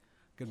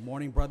Good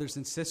morning, brothers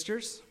and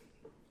sisters.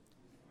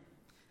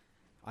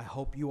 I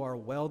hope you are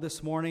well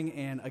this morning.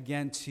 And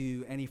again,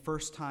 to any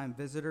first-time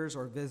visitors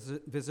or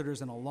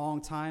visitors in a long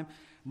time,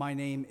 my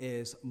name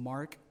is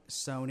Mark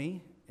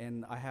Sony,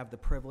 and I have the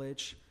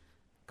privilege,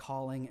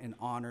 calling, and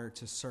honor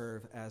to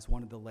serve as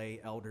one of the lay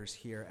elders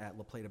here at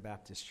La Plata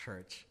Baptist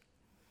Church.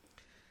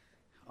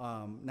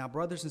 Now,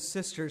 brothers and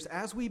sisters,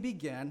 as we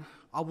begin,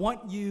 I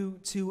want you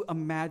to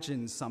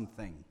imagine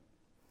something.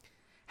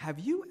 Have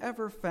you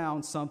ever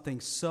found something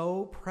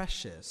so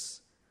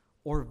precious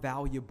or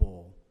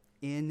valuable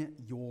in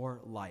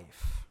your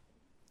life?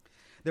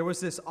 There was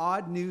this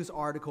odd news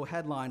article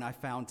headline I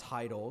found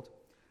titled,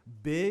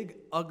 "Big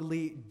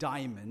Ugly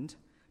Diamond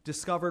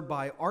Discovered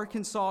by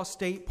Arkansas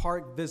State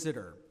Park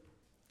Visitor."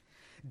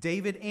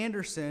 David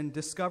Anderson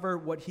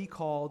discovered what he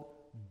called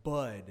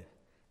Bud,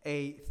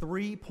 a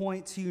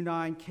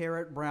 3.29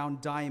 carat brown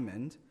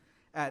diamond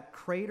at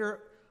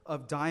Crater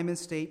of Diamond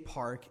State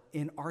Park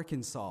in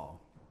Arkansas.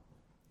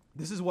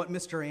 This is what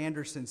Mr.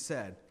 Anderson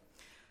said.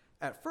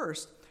 "At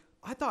first,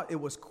 I thought it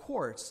was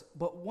quartz,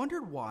 but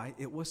wondered why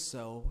it was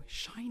so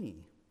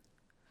shiny.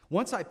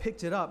 Once I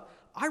picked it up,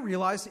 I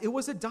realized it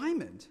was a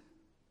diamond.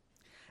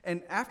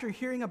 And after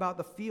hearing about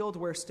the field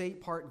where state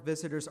park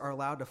visitors are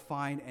allowed to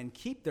find and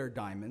keep their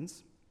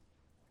diamonds,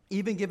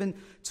 even given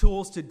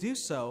tools to do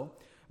so,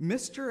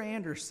 Mr.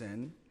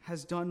 Anderson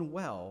has done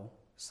well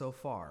so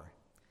far.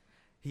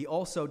 He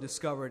also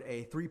discovered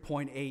a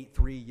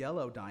 3.83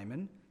 yellow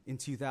diamond in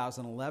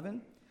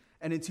 2011,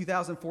 and in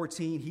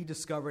 2014, he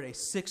discovered a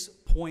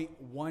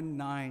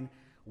 6.19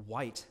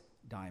 white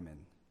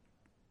diamond."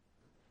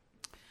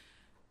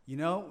 You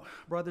know,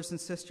 brothers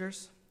and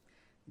sisters,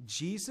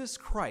 Jesus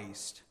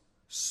Christ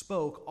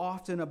spoke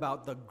often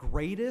about the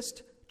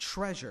greatest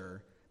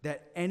treasure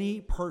that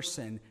any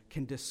person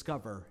can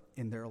discover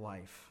in their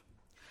life.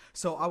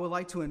 So I would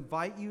like to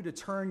invite you to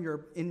turn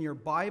in your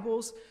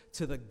Bibles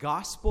to the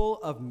Gospel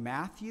of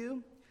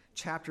Matthew,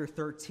 chapter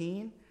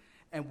 13,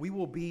 and we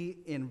will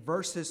be in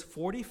verses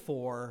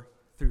 44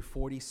 through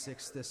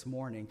 46 this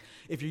morning.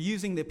 If you're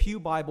using the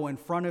Pew Bible in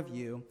front of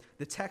you,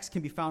 the text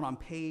can be found on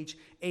page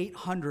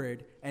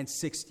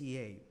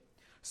 868.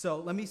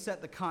 So let me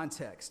set the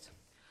context.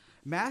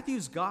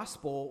 Matthew's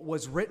gospel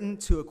was written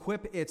to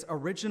equip its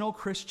original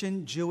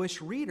Christian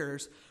Jewish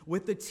readers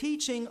with the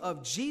teaching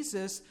of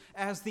Jesus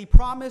as the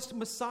promised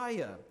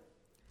Messiah.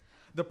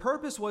 The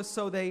purpose was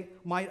so they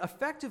might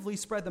effectively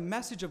spread the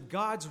message of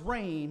God's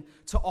reign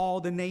to all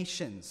the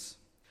nations.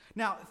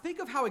 Now, think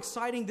of how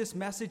exciting this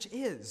message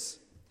is.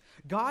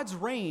 God's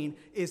reign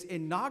is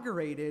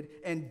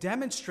inaugurated and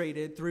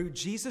demonstrated through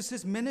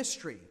Jesus'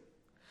 ministry.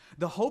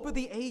 The hope of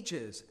the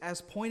ages, as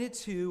pointed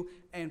to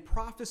and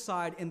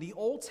prophesied in the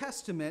Old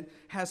Testament,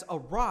 has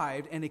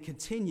arrived, and it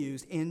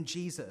continues in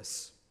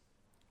Jesus.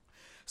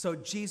 So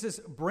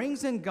Jesus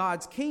brings in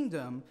God's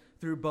kingdom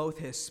through both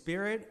his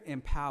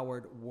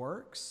Spirit-empowered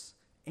works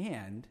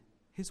and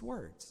his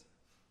words.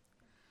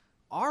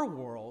 Our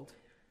world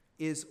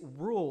is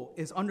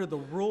under the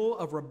rule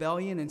of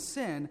rebellion and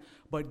sin,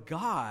 but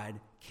God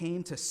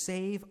came to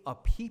save a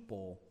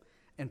people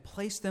and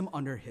place them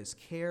under his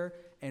care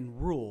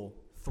and rule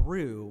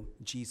through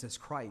Jesus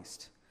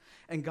Christ.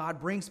 And God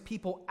brings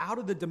people out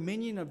of the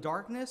dominion of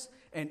darkness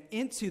and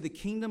into the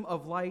kingdom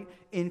of light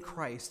in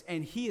Christ,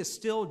 and he is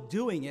still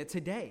doing it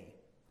today.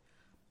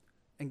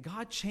 And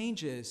God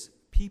changes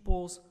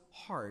people's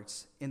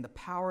hearts in the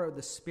power of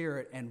the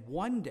Spirit, and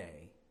one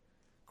day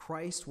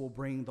Christ will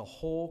bring the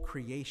whole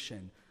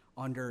creation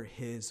under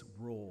his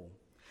rule.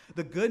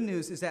 The good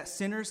news is that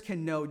sinners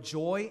can know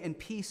joy and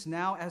peace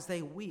now as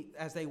they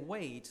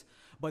wait,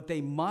 but they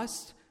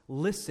must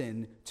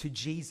listen to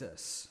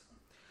Jesus.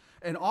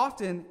 And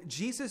often,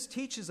 Jesus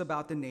teaches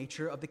about the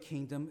nature of the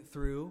kingdom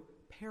through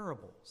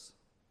parables.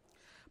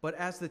 But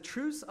as the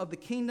truths of the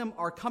kingdom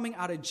are coming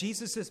out of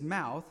Jesus'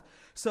 mouth,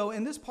 so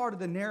in this part of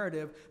the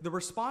narrative, the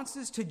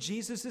responses to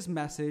Jesus'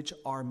 message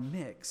are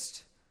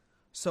mixed.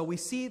 So we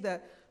see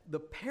that the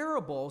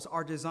parables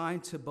are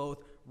designed to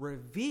both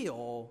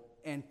reveal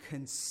and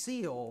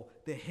conceal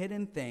the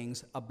hidden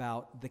things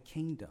about the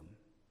kingdom.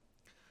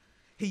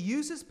 He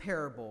uses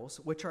parables,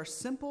 which are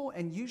simple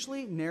and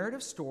usually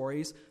narrative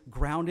stories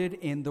grounded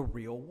in the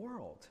real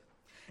world.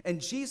 And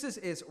Jesus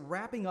is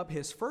wrapping up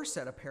his first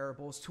set of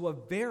parables to a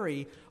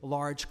very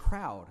large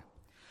crowd.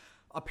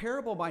 A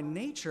parable by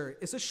nature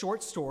is a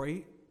short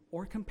story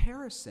or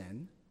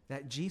comparison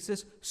that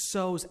Jesus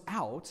sows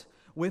out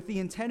with the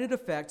intended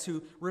effect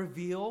to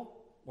reveal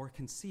or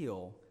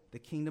conceal the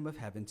kingdom of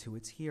heaven to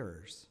its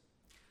hearers.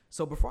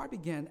 So before I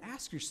begin,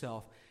 ask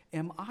yourself,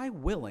 am I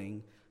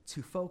willing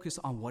to focus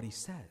on what he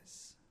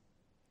says?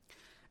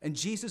 And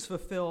Jesus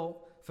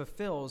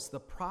fulfills the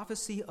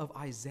prophecy of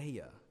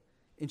Isaiah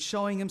in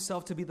showing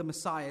himself to be the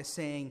Messiah,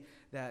 saying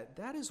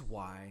that is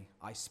why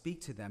I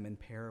speak to them in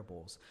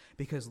parables,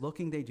 because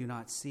looking they do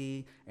not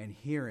see, and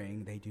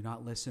hearing they do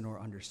not listen or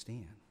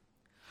understand.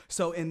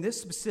 So in this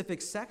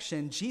specific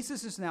section,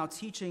 Jesus is now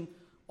teaching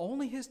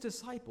only his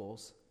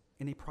disciples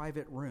in a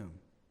private room.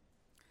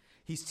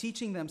 He's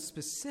teaching them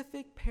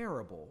specific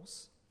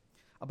parables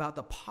about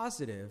the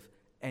positive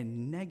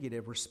and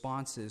negative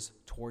responses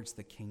towards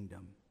the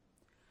kingdom.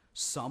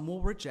 Some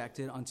will reject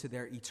it unto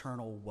their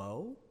eternal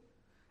woe,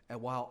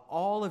 and while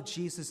all of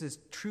Jesus'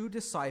 true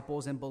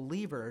disciples and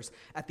believers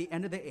at the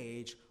end of the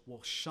age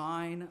will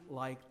shine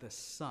like the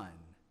sun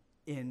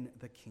in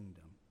the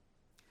kingdom.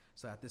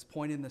 So at this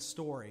point in the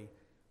story,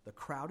 the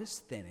crowd is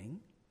thinning,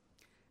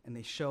 and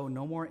they show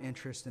no more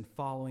interest in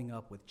following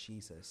up with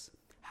Jesus.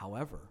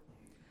 However,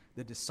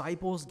 the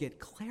disciples get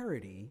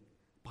clarity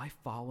by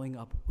following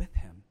up with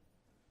him.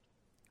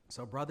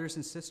 So brothers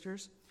and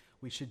sisters,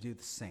 we should do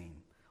the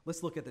same.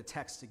 Let's look at the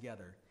text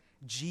together.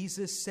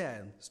 Jesus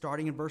said,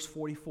 starting in verse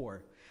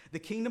 44, "The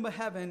kingdom of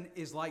heaven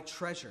is like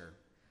treasure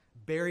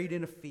buried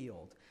in a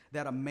field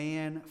that a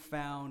man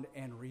found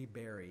and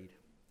reburied.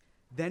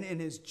 Then in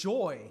his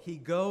joy, he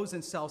goes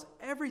and sells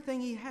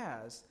everything he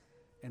has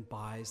and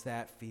buys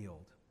that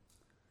field."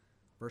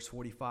 Verse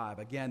 45,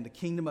 again, "The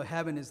kingdom of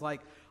heaven is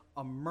like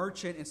a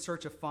merchant in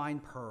search of fine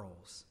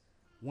pearls.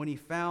 When he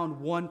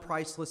found one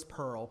priceless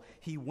pearl,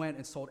 he went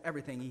and sold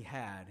everything he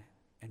had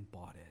and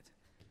bought it."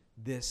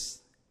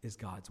 This is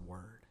God's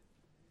word.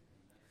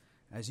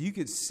 As you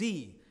can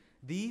see,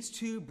 these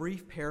two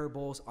brief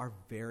parables are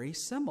very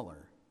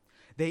similar.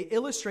 They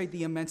illustrate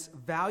the immense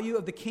value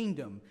of the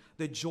kingdom,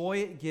 the joy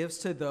it gives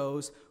to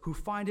those who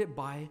find it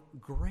by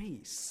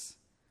grace,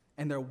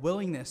 and their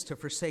willingness to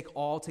forsake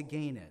all to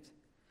gain it.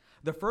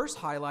 The first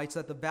highlights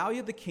that the value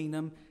of the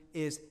kingdom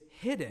is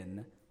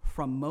hidden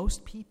from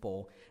most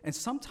people and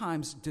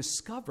sometimes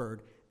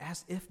discovered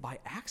as if by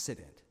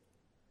accident.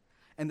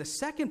 And the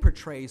second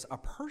portrays a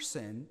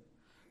person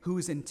who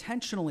is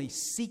intentionally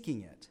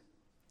seeking it.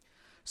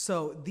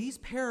 So these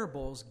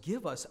parables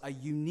give us a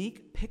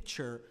unique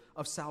picture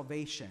of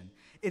salvation.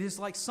 It is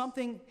like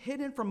something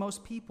hidden from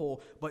most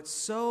people, but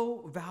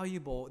so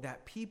valuable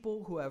that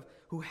people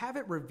who have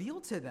it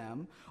revealed to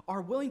them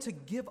are willing to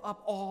give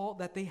up all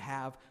that they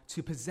have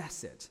to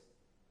possess it.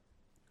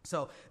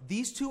 So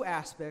these two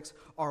aspects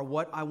are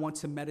what I want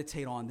to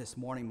meditate on this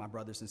morning, my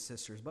brothers and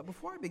sisters. But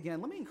before I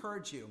begin, let me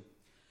encourage you,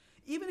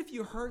 even if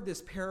you heard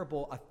this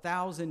parable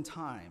 1,000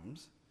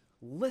 times,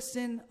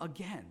 listen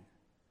again.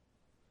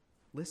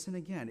 Listen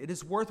again. It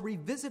is worth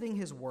revisiting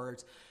his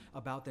words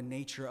about the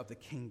nature of the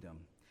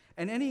kingdom.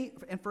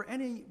 And for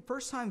any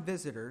first-time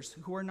visitors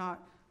who are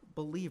not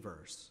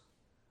believers,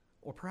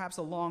 or perhaps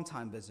a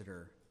long-time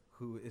visitor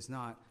who is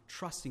not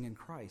trusting in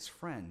Christ,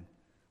 friend,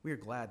 we are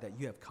glad that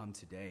you have come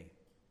today.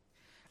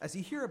 As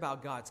you hear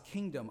about God's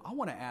kingdom, I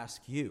want to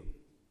ask you,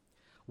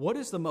 what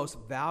is the most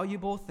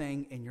valuable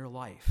thing in your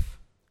life?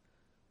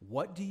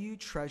 What do you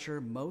treasure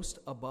most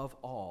above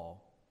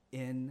all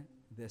in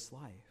this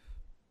life?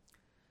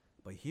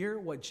 But hear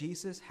what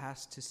Jesus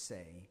has to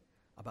say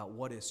about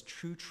what is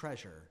true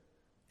treasure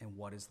and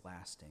what is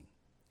lasting.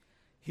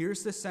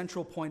 Here's the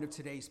central point of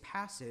today's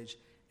passage,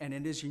 and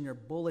it is in your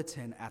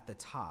bulletin at the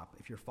top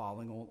if you're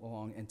following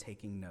along and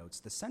taking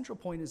notes. The central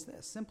point is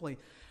this, simply,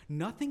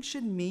 nothing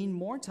should mean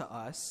more to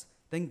us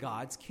than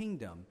God's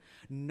kingdom.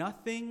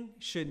 Nothing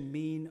should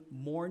mean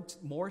more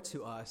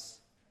to us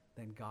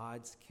than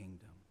God's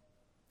kingdom.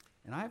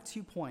 And I have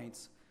 2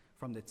 points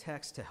from the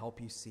text to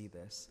help you see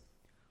this.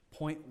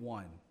 Point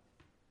 1,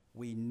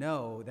 we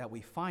know that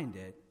we find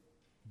it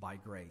by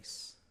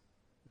grace.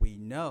 We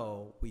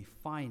know we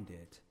find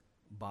it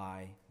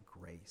by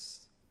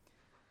grace.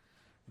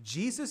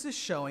 Jesus is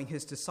showing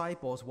his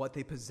disciples what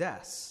they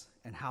possess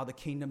and how the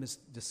kingdom is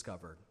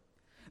discovered.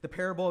 The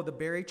parable of the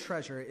buried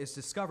treasure is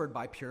discovered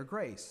by pure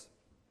grace.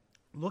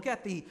 Look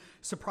at the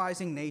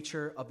surprising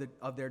nature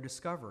of their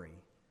discovery.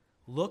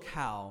 Look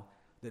how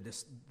the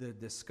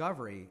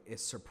discovery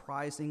is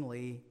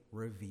surprisingly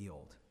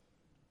revealed.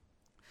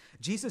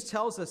 Jesus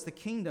tells us the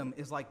kingdom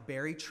is like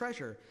buried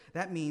treasure.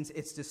 That means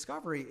its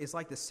discovery is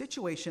like the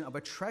situation of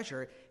a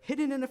treasure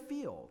hidden in a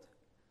field.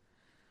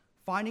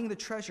 Finding the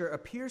treasure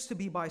appears to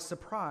be by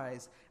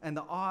surprise, and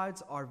the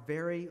odds are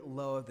very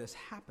low of this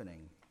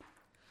happening.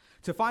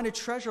 To find a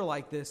treasure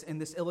like this in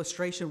this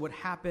illustration would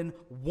happen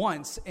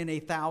once in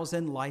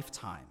 1,000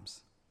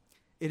 lifetimes.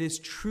 It is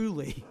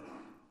truly,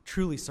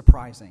 truly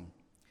surprising.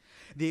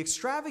 The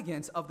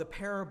extravagance of the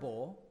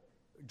parable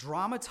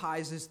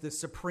dramatizes the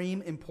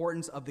supreme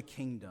importance of the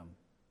kingdom.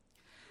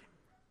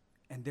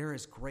 And there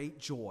is great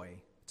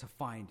joy to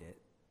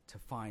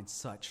find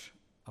such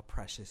a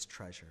precious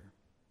treasure.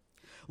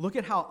 Look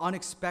at how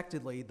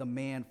unexpectedly the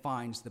man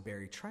finds the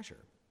buried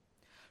treasure.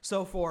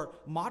 So for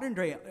modern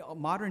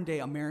day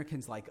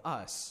Americans like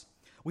us,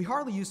 we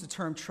hardly use the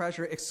term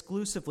treasure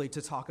exclusively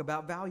to talk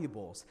about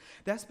valuables.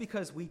 That's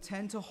because we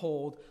tend to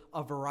hold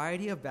a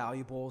variety of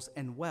valuables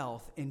and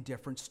wealth in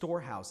different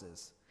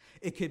storehouses.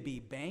 It could be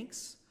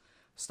banks,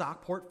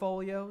 stock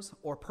portfolios,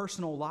 or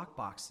personal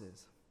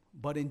lockboxes.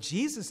 But in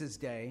Jesus'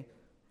 day,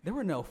 there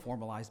were no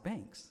formalized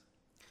banks.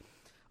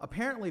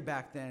 Apparently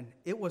back then,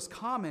 it was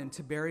common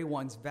to bury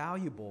one's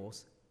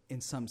valuables in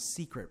some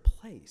secret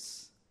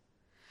place.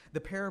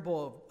 The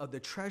parable of the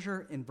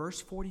treasure in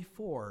verse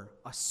 44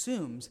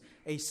 assumes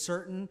a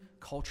certain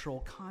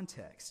cultural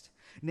context.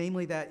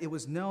 Namely, that it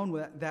was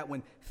known that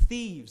when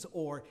thieves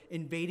or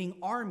invading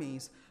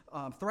armies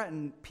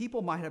threatened,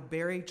 people might have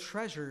buried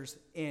treasures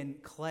in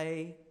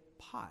clay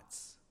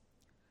pots.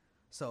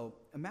 So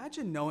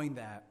imagine knowing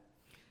that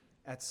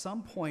at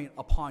some point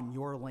upon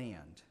your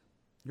land,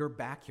 your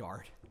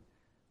backyard,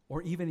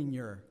 or even in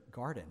your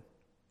garden,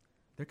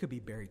 there could be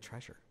buried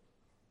treasure.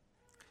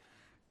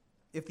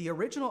 If the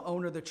original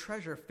owner of the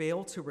treasure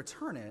failed to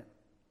return it,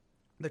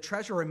 the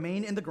treasure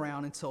remained in the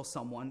ground until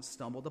someone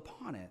stumbled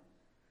upon it,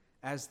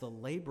 as the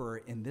laborer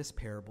in this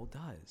parable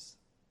does.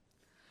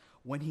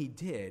 When he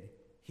did,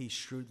 he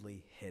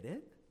shrewdly hid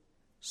it,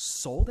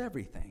 sold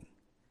everything,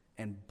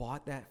 and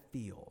bought that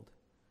field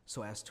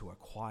so as to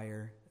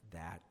acquire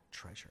that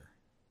treasure.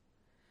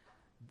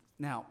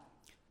 Now,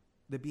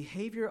 the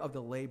behavior of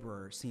the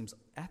laborer seems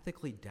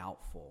ethically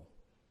doubtful,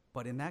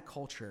 but in that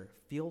culture,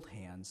 field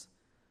hands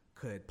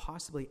could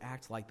possibly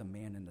act like the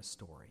man in the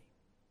story.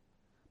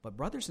 But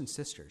brothers and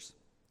sisters,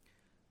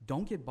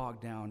 don't get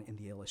bogged down in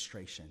the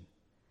illustration.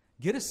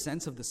 Get a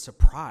sense of the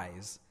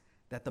surprise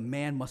that the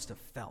man must have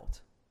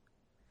felt.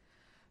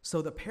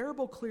 So the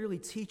parable clearly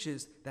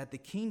teaches that the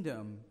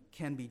kingdom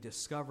can be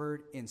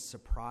discovered in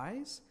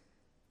surprise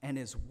and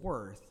is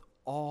worth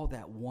all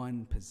that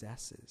one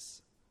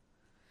possesses.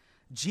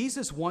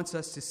 Jesus wants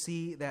us to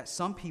see that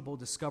some people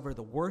discover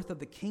the worth of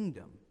the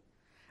kingdom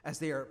as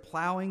they are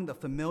plowing the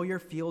familiar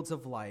fields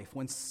of life,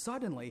 when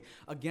suddenly,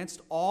 against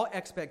all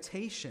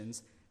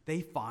expectations,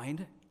 they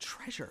find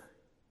treasure.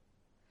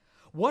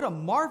 What a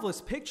marvelous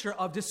picture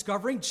of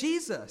discovering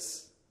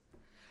Jesus.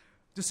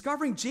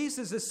 Discovering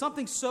Jesus is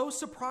something so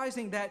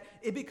surprising that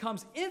it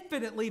becomes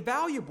infinitely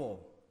valuable.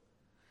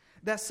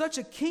 That such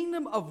a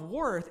kingdom of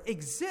worth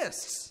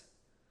exists,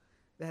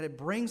 that it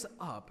brings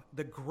up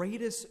the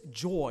greatest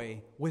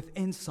joy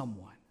within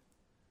someone.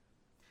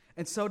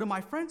 And so to my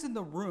friends in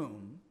the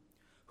room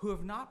who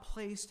have not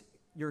placed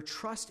your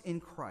trust in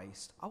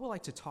Christ, I would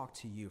like to talk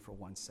to you for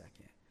 1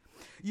 second.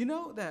 You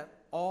know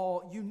that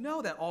all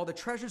the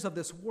treasures of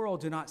this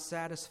world do not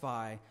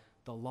satisfy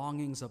the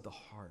longings of the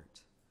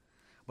heart.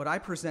 But I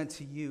present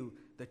to you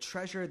the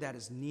treasure that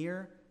is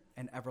near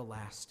and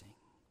everlasting.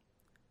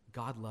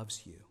 God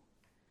loves you,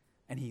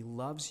 and he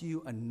loves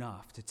you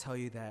enough to tell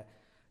you that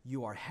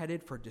you are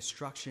headed for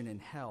destruction in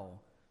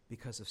hell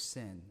because of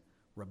sin,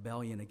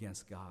 rebellion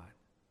against God.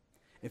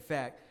 In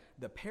fact,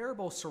 the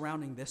parable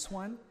surrounding this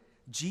one,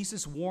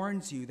 Jesus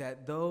warns you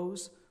that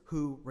those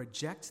who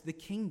reject the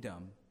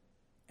kingdom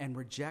and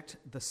reject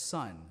the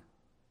Son,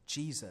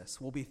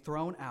 Jesus, will be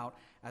thrown out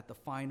at the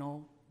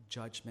final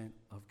judgment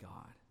of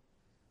God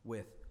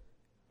with,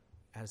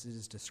 as it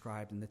is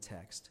described in the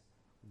text,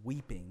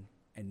 weeping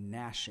and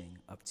gnashing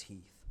of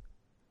teeth.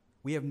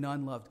 We have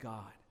none loved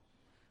God.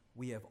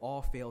 We have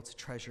all failed to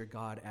treasure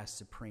God as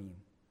supreme,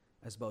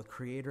 as both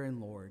Creator and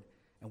Lord,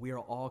 and we are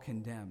all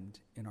condemned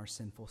in our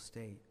sinful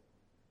state.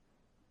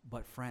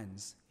 But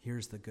friends,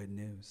 here's the good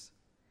news.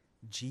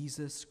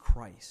 Jesus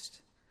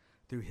Christ,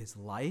 through his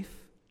life,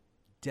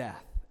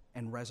 death,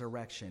 and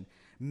resurrection,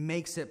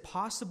 makes it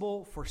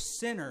possible for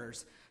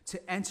sinners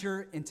to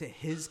enter into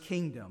his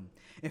kingdom.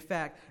 In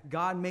fact,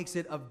 God makes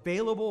it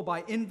available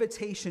by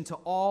invitation to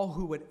all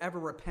who would ever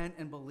repent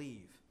and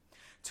believe.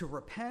 To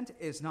repent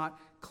is not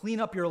clean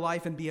up your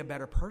life and be a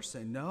better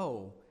person.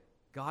 No,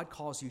 God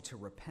calls you to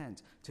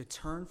repent, to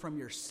turn from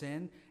your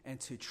sin and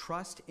to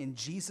trust in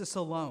Jesus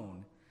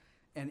alone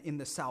and in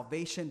the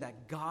salvation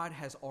that God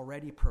has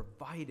already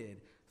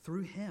provided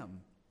through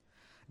him.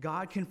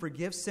 God can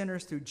forgive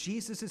sinners through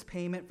Jesus'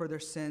 payment for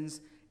their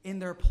sins in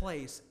their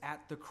place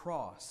at the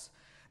cross.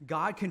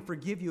 God can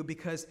forgive you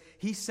because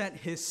he sent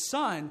his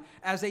Son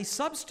as a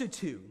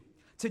substitute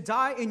to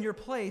die in your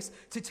place,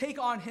 to take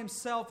on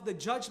himself the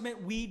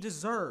judgment we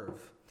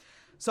deserve.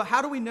 So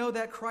how do we know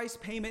that Christ's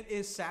payment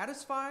is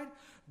satisfied?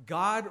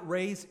 God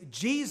raised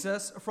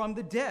Jesus from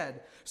the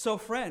dead. So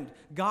friend,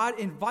 God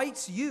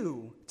invites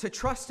you to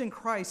trust in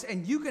Christ,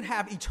 and you can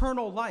have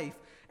eternal life,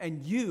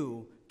 and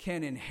you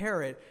can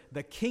inherit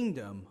the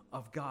kingdom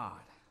of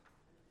God.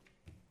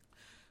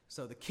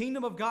 So the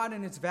kingdom of God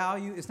and its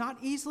value is not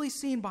easily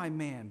seen by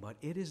man, but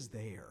it is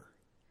there.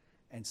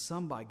 And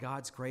some, by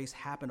God's grace,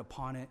 happened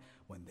upon it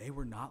when they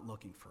were not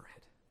looking for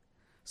it.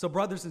 So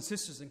brothers and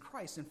sisters in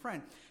Christ, and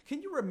friend,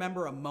 can you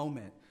remember a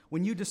moment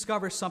when you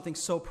discovered something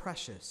so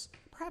precious?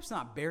 Perhaps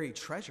not buried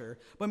treasure,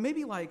 but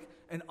maybe like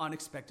an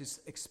unexpected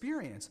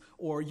experience,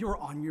 or you're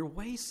on your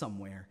way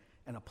somewhere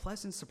and a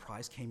pleasant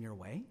surprise came your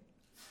way.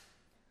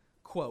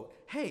 Quote,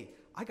 hey,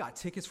 I got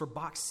tickets for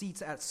box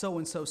seats at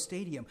so-and-so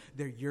stadium.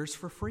 They're yours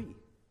for free.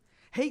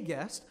 Hey,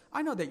 guest,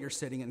 I know that you're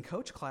sitting in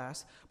coach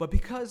class, but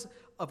because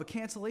of a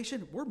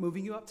cancellation, we're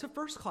moving you up to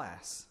first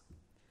class.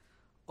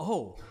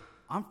 Oh,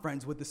 I'm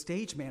friends with the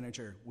stage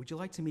manager. Would you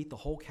like to meet the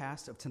whole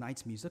cast of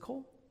tonight's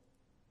musical?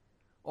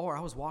 Or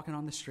I was walking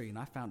on the street and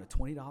I found a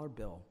 $20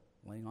 bill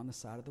laying on the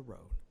side of the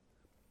road.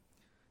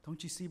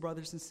 Don't you see,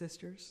 brothers and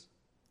sisters?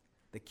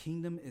 The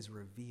kingdom is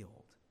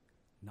revealed,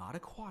 not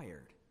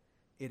acquired.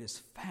 It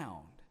is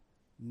found,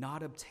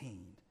 not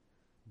obtained.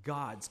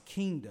 God's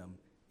kingdom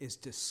is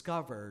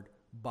discovered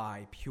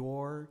by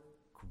pure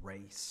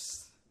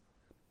grace.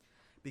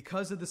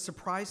 Because of the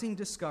surprising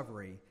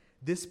discovery,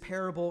 this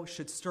parable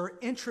should stir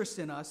interest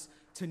in us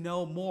to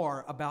know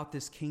more about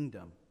this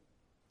kingdom.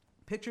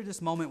 Picture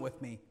this moment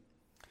with me.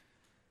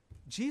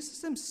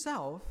 Jesus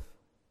himself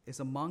is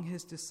among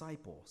his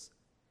disciples,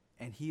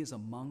 and he is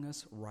among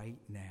us right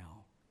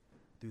now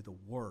through the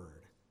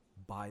Word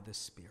by the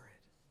Spirit.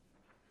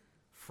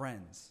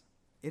 Friends,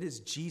 it is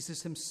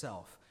Jesus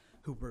himself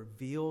who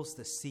reveals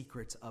the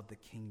secrets of the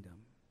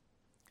kingdom.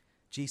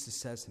 Jesus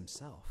says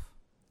himself,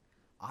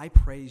 I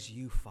praise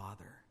you,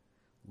 Father,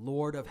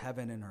 Lord of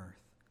heaven and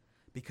earth,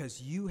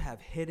 because you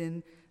have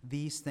hidden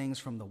these things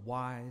from the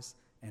wise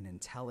and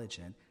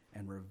intelligent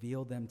and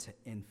revealed them to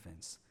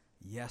infants.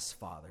 Yes,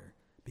 Father,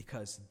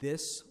 because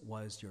this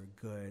was your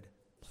good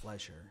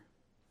pleasure.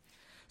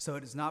 So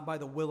it is not by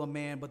the will of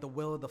man, but the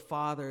will of the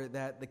Father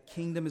that the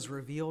kingdom is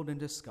revealed and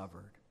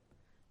discovered.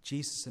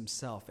 Jesus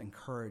himself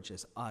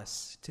encourages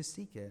us to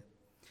seek it.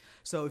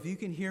 So if you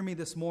can hear me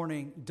this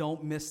morning,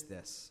 don't miss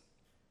this.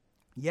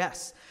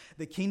 Yes,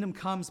 the kingdom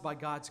comes by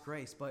God's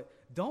grace, but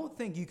don't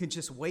think you can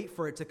just wait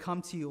for it to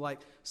come to you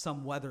like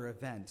some weather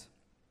event,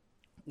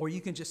 or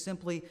you can just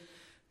simply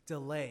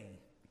delay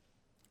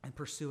and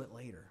pursue it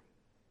later.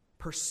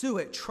 Pursue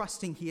it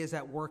trusting he is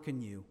at work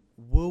in you,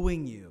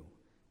 wooing you,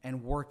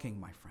 and working,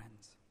 my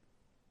friends.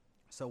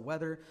 So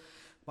whether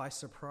by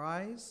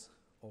surprise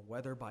or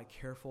whether by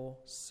careful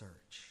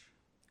search,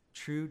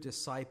 true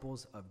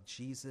disciples of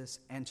Jesus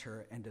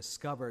enter and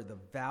discover the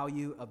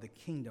value of the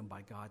kingdom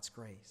by God's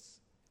grace.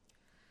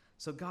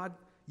 So God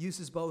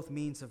uses both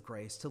means of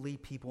grace to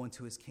lead people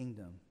into his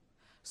kingdom.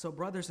 So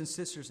brothers and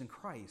sisters in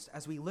Christ,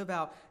 as we live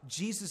out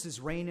Jesus'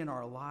 reign in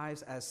our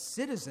lives as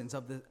citizens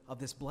of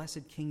this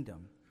blessed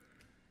kingdom,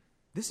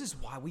 this is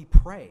why we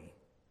pray.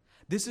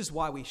 This is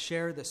why we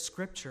share the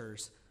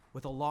scriptures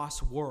with a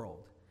lost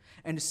world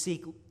and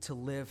seek to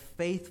live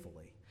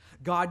faithfully.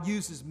 God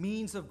uses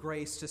means of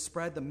grace to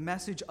spread the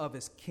message of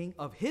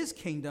his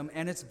kingdom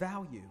and its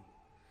value.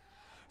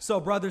 So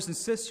brothers and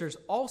sisters,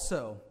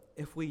 also,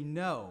 if we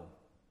know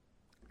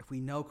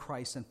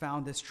Christ and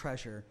found this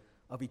treasure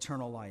of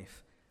eternal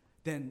life,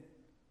 then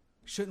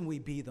shouldn't we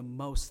be the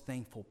most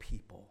thankful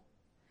people?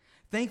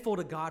 Thankful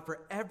to God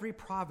for every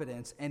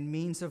providence and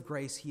means of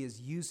grace he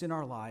has used in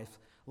our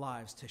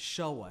lives to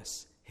show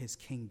us his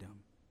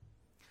kingdom.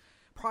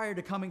 Prior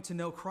to coming to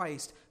know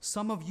Christ,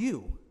 some of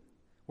you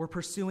were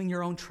pursuing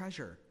your own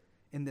treasure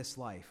in this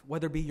life,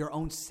 whether it be your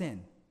own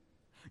sin,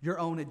 your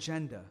own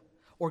agenda,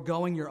 or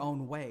going your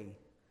own way.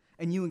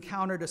 And you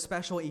encountered a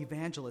special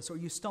evangelist, or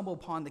you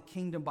stumbled upon the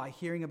kingdom by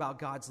hearing about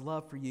God's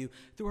love for you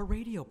through a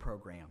radio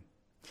program,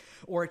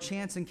 or a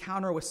chance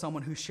encounter with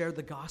someone who shared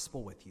the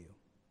gospel with you.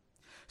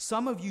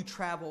 Some of you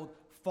traveled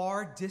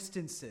far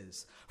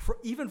distances,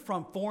 even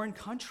from foreign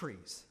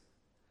countries,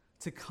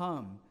 to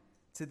come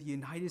to the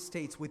United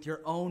States with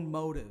your own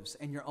motives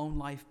and your own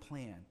life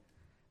plan.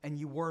 And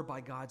you were,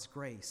 by God's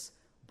grace,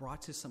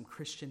 brought to some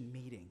Christian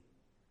meeting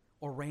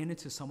or ran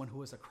into someone who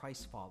was a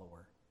Christ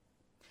follower.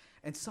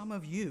 And some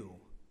of you,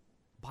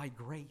 by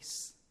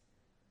grace,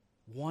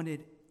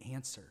 wanted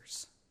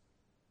answers.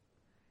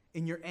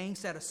 In your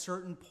angst at a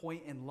certain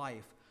point in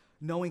life,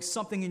 knowing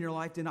something in your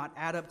life did not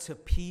add up to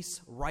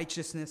peace,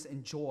 righteousness,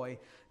 and joy,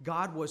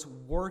 God was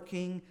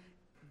working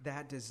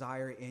that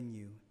desire in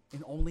you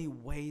in only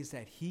ways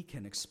that he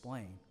can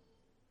explain.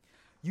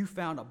 You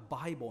found a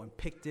Bible and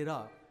picked it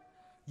up.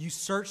 You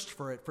searched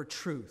for it for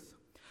truth.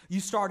 You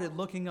started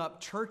looking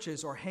up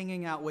churches or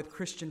hanging out with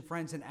Christian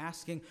friends and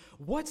asking,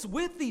 what's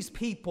with these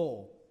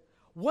people?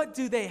 What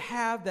do they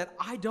have that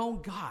I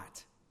don't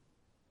got?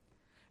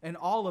 And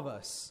all of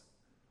us,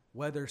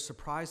 whether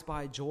surprised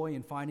by joy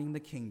in finding the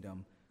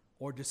kingdom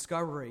or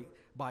discovery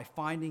by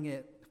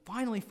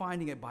finally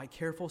finding it by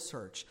careful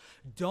search,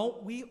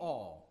 don't we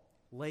all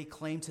lay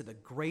claim to the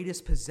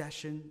greatest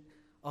possession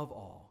of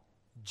all,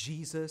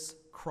 Jesus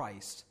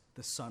Christ,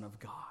 the Son of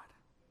God?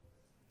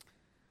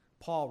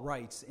 Paul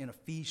writes in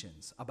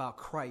Ephesians about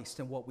Christ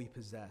and what we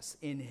possess.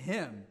 In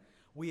him,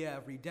 we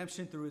have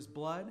redemption through his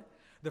blood,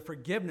 the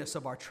forgiveness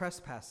of our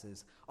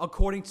trespasses,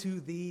 according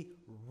to the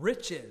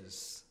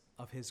riches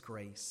of his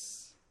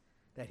grace,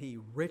 that he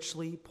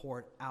richly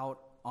poured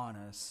out on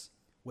us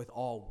with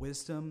all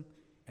wisdom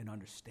and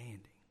understanding.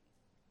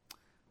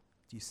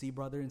 Do you see,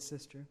 brother and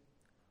sister,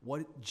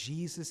 what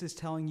Jesus is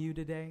telling you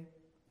today?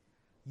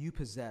 You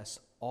possess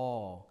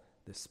all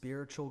the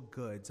spiritual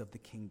goods of the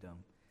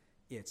kingdom,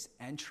 its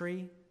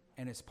entry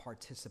and its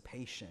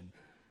participation,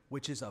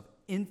 which is of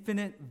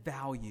infinite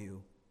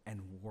value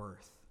and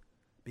worth,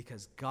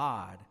 because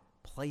God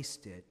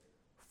placed it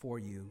for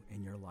you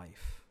in your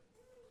life.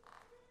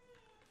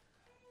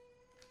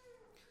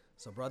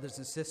 So, brothers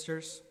and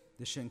sisters,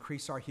 this should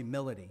increase our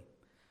humility.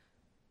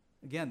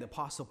 Again, the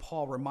Apostle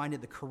Paul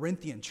reminded the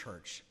Corinthian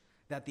church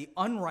that the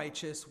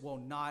unrighteous will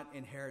not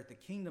inherit the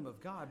kingdom of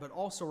God, but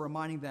also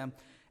reminding them,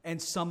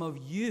 and some of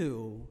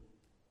you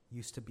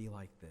used to be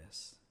like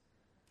this.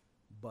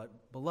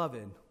 But,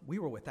 beloved, we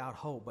were without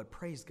hope, but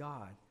praise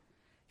God.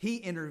 He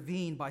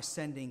intervened by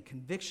sending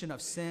conviction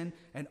of sin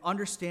and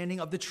understanding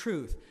of the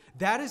truth.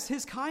 That is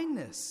his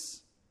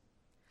kindness.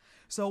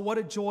 So what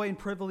a joy and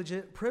privilege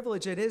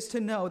it is to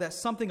know that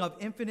something of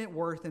infinite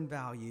worth and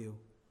value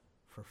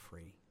for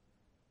free.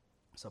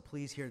 So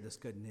please hear this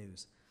good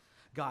news.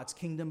 God's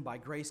kingdom by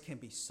grace can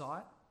be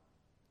sought.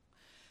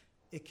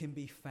 It can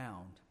be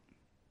found.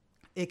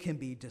 It can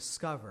be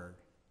discovered.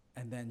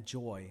 And then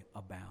joy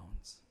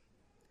abounds.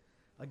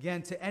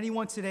 Again, to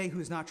anyone today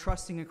who's not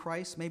trusting in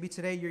Christ, maybe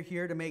today you're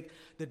here to make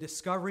the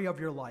discovery of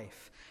your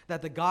life,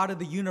 that the God of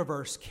the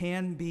universe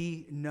can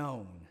be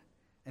known,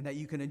 and that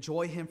you can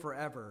enjoy him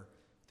forever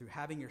through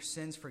having your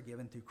sins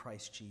forgiven through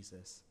Christ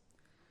Jesus.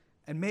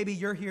 And maybe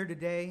you're here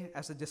today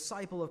as a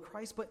disciple of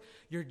Christ, but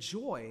your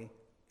joy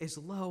is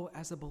low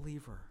as a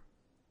believer.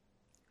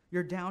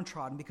 You're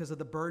downtrodden because of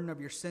the burden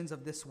of your sins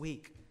of this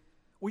week,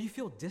 or you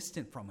feel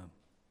distant from him.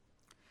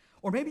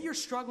 Or maybe you're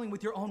struggling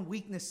with your own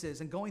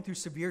weaknesses and going through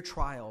severe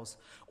trials,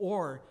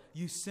 or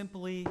you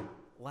simply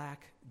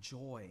lack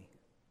joy.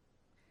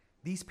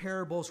 These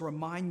parables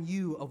remind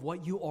you of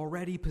what you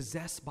already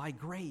possess by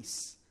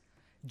grace.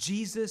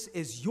 Jesus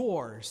is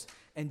yours,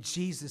 and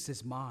Jesus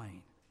is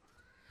mine.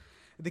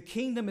 The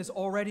kingdom is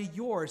already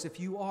yours if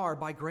you are,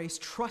 by grace,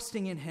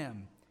 trusting in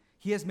him.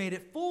 He has made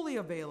it fully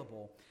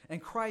available,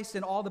 and Christ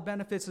and all the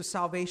benefits of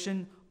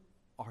salvation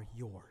are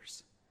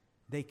yours.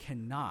 They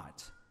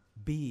cannot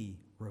be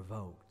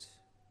revoked.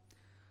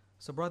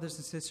 So, brothers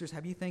and sisters,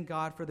 have you thanked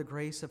God for the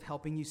grace of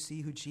helping you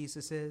see who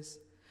Jesus is?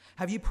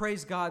 Have you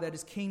praised God that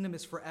his kingdom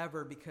is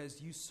forever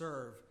because you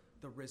serve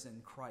the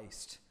risen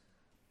Christ?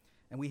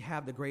 And we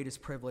have the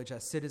greatest privilege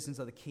as citizens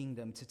of the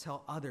kingdom to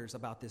tell others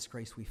about this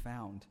grace we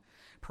found,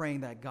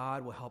 praying that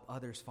God will help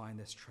others find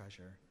this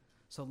treasure.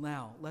 So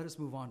now, let us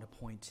move on to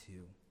point 2.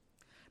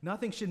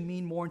 Nothing should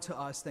mean more to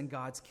us than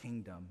God's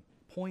kingdom.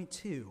 Point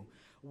 2,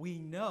 we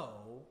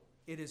know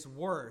it is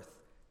worth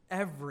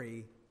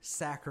every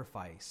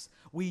sacrifice.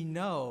 We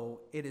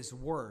know it is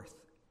worth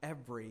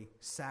every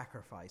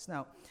sacrifice.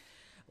 Now,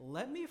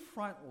 let me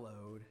front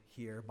load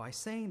here by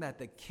saying that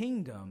the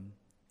kingdom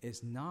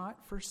is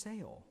not for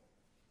sale.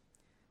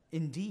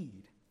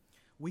 Indeed,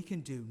 we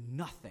can do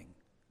nothing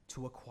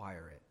to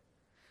acquire it.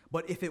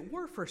 But if it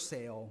were for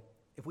sale,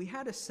 if we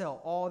had to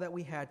sell all that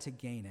we had to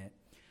gain it,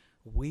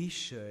 we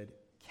should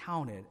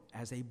count it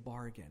as a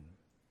bargain.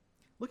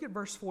 Look at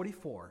verse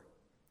 44.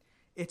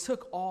 It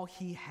took all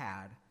he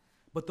had,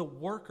 but the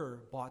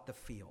worker bought the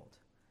field.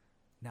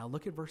 Now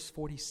look at verse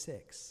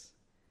 46.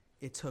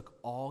 It took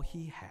all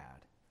he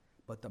had,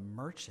 but the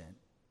merchant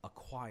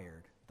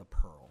acquired the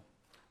pearl.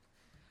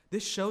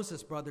 This shows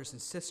us, brothers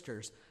and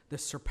sisters, the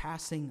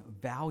surpassing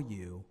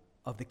value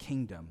of the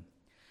kingdom.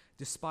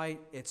 Despite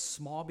its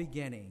small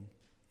beginning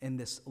in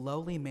this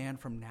lowly man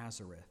from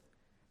Nazareth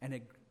and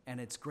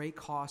its great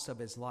cost of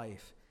his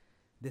life,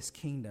 this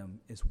kingdom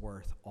is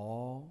worth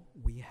all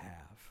we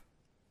have.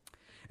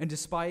 And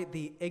despite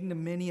the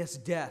ignominious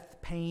death,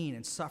 pain,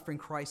 and suffering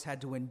Christ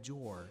had to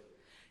endure,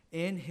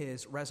 in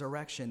his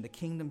resurrection, the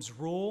kingdom's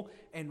rule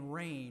and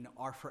reign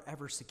are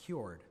forever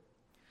secured.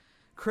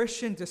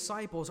 Christian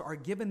disciples are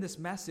given this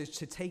message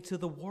to take to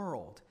the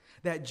world,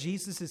 that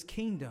Jesus'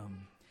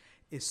 kingdom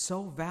is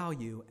so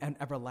valuable and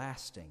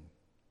everlasting.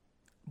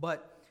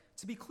 But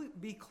to be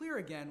clear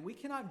again, we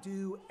cannot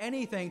do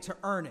anything to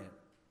earn it.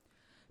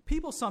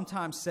 People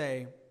sometimes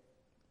say,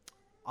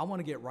 I want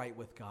to get right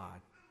with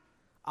God.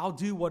 I'll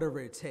do whatever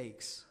it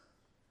takes.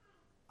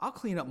 I'll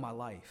clean up my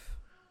life.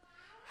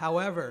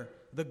 However,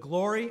 the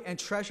glory and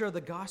treasure of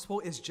the gospel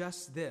is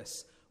just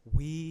this.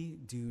 We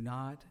do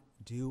not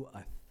do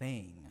a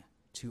thing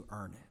to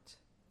earn it.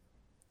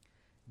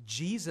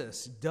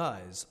 Jesus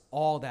does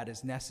all that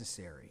is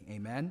necessary.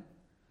 Amen?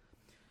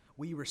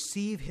 We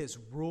receive his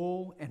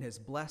rule and his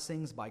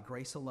blessings by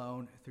grace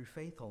alone, through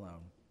faith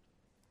alone.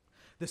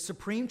 The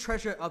supreme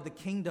treasure of the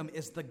kingdom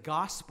is the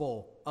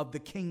gospel of the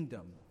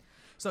kingdom.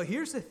 So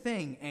here's the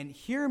thing, and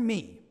hear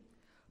me.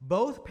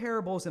 Both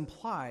parables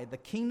imply the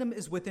kingdom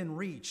is within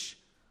reach,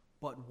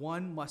 but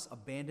one must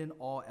abandon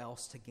all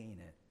else to gain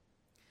it.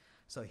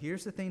 So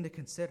here's the thing to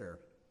consider.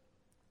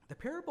 The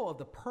parable of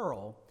the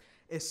pearl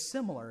is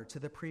similar to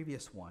the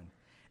previous one,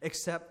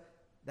 except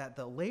that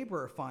the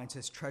laborer finds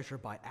his treasure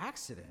by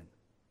accident,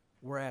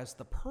 whereas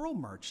the pearl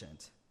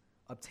merchant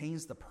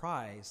obtains the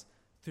prize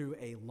through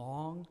a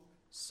long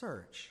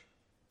search.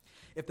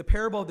 If the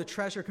parable of the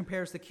treasure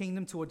compares the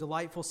kingdom to a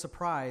delightful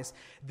surprise,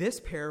 this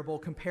parable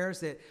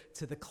compares it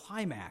to the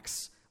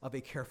climax of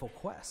a careful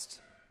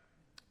quest.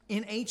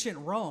 In ancient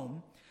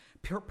Rome,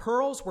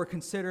 pearls were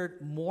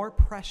considered more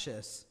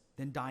precious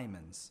than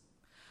diamonds.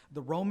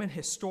 The Roman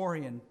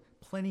historian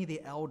Pliny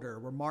the Elder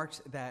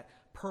remarked that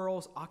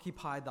pearls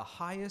occupied the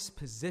highest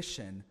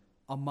position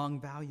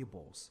among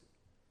valuables.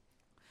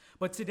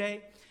 But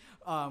today,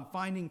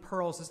 finding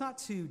pearls is not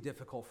too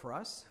difficult for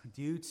us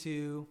due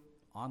to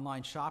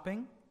online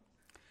shopping,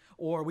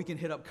 or we can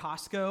hit up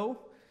Costco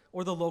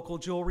or the local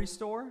jewelry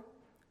store.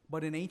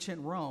 But in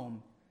ancient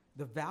Rome,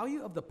 the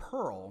value of the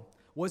pearl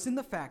was in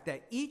the fact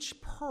that each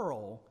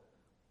pearl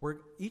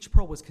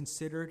was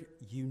considered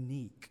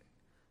unique.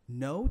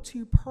 no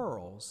two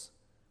pearls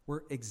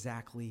were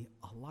exactly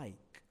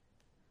alike.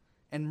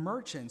 And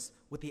merchants,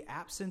 with the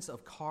absence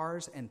of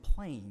cars and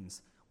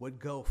planes, would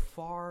go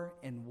far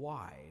and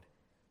wide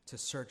to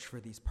search for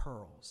these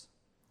pearls.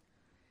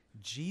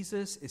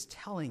 Jesus is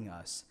telling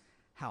us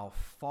how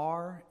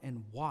far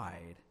and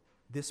wide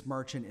this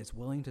merchant is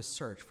willing to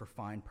search for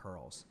fine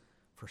pearls,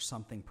 for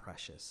something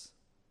precious.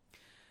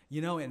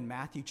 You know, in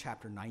Matthew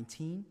chapter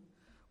 19,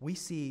 we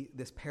see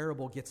this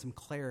parable get some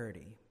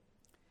clarity.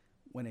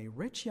 When a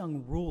rich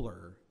young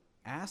ruler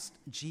asked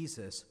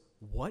Jesus,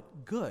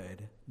 "What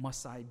good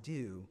must I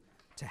do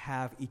to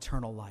have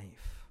eternal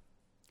life?"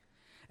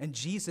 And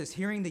Jesus,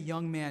 hearing the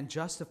young man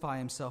justify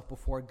himself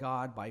before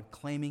God by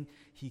claiming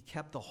he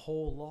kept the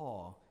whole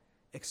law,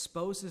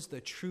 exposes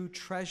the true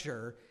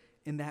treasure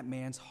in that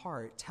man's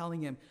heart,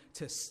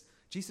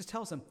 Jesus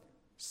tells him,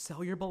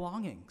 "Sell your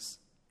belongings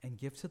and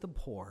give to the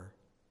poor,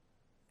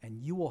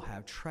 and you will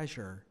have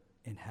treasure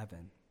in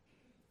heaven."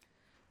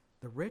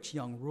 The rich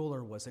young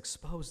ruler was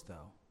exposed,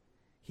 though.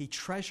 He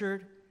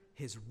treasured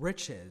his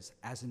riches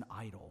as an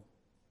idol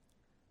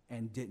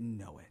and didn't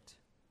know it.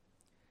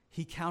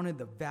 He counted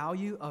the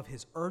value of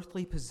his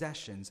earthly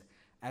possessions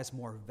as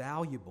more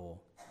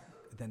valuable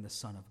than the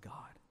Son of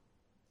God.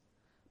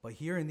 But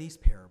here in these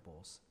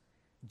parables,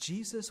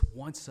 Jesus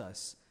wants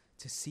us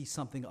to see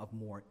something of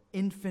more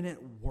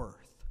infinite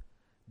worth.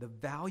 The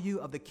value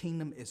of the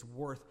kingdom is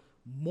worth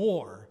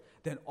more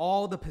than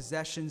all the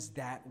possessions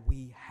that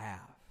we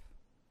have.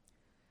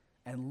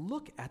 And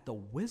look at the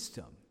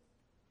wisdom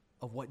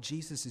of what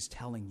Jesus is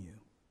telling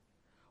you.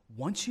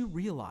 Once you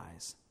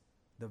realize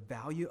the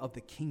value of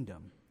the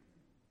kingdom,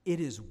 it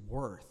is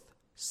worth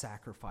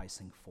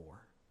sacrificing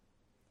for.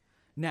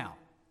 Now,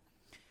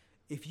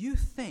 if you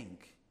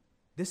think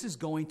this is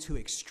going to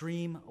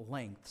extreme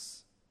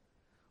lengths,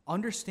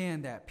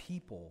 understand that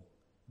people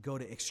go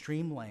to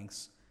extreme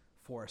lengths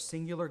for a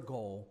singular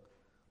goal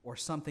or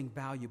something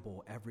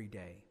valuable every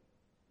day.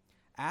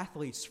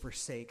 Athletes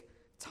forsake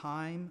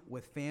time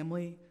with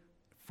family,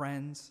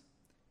 friends,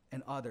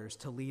 and others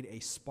to lead a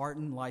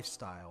Spartan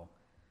lifestyle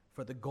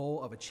for the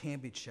goal of a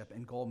championship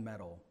and gold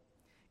medal.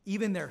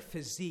 Even their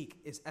physique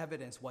is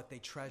evidence what they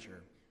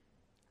treasure.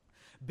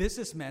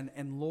 Businessmen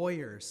and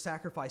lawyers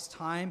sacrifice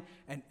time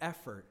and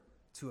effort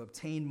to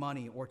obtain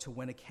money or to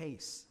win a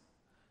case.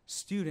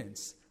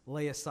 Students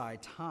lay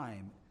aside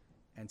time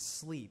and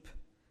sleep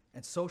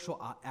and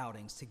social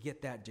outings to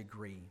get that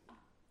degree.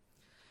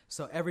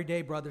 So every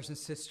day, brothers and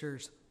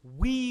sisters,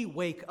 we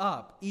wake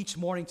up each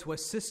morning to a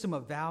system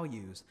of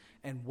values,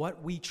 and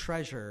what we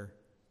treasure,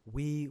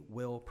 we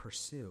will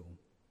pursue.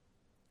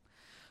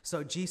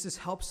 So Jesus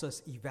helps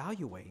us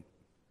evaluate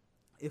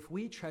if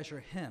we treasure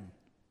him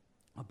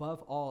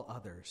above all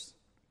others.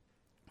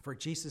 For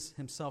Jesus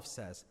himself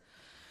says,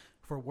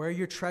 "For where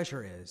your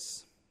treasure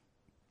is,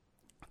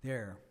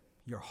 there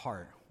your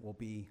heart will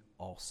be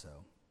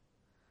also."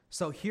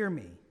 So hear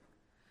me.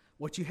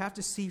 What you have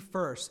to see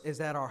first is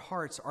that our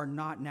hearts are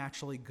not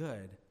naturally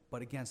good,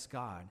 but against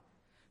God.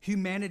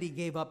 Humanity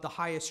gave up the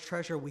highest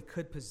treasure we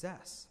could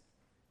possess,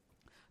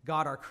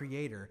 God our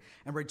Creator,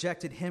 and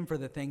rejected him for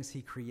the things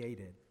he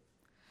created.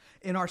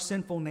 In our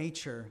sinful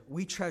nature,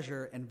 we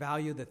treasure and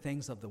value the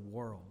things of the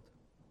world.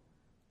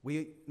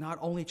 We not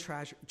only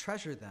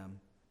treasure them,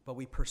 but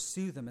we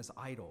pursue them as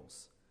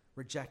idols,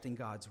 rejecting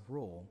God's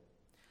rule.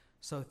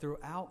 So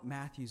throughout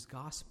Matthew's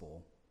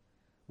gospel,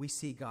 we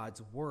see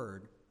God's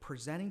word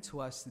presenting to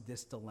us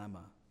this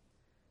dilemma.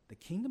 The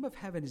kingdom of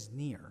heaven is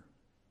near,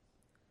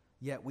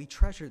 yet we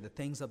treasure the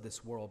things of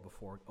this world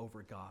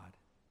over God.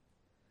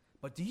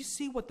 But do you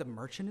see what the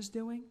merchant is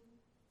doing?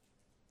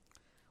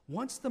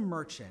 Once the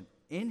merchant,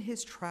 in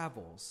his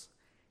travels,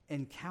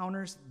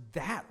 encounters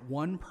that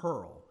one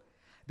pearl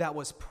that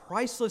was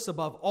priceless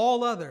above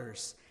all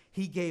others,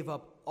 he gave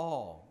up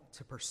all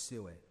to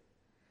pursue it.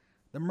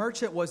 The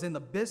merchant was in the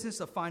business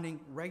of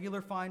finding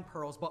regular fine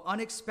pearls, but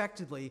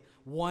unexpectedly,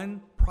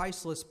 one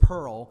priceless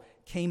pearl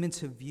came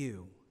into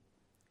view.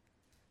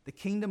 The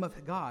kingdom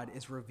of God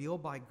is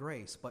revealed by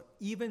grace, but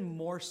even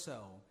more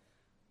so,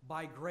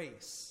 by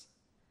grace,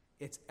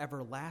 its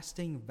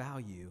everlasting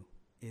value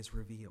is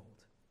revealed.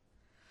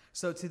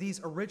 So to these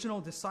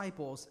original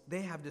disciples,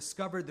 they have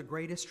discovered the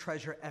greatest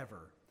treasure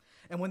ever.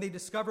 And when they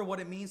discover what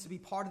it means to be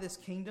part of this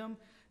kingdom,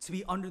 to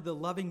be under the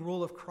loving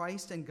rule of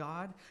Christ and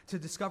God, to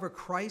discover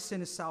Christ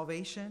and his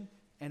salvation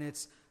and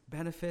its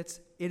benefits,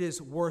 it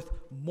is worth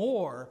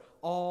more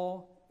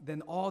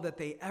than all that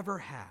they ever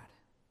had.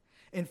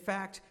 In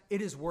fact,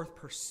 it is worth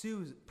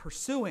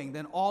pursuing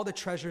than all the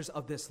treasures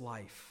of this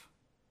life.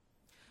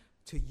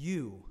 To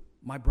you,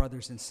 my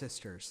brothers and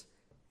sisters,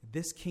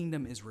 this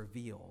kingdom is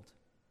revealed,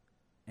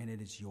 and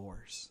it is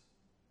yours.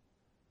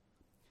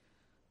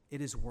 It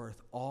is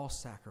worth all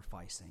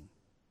sacrificing.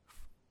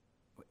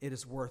 It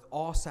is worth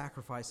all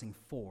sacrificing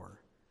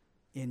for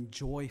in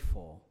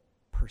joyful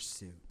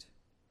pursuit.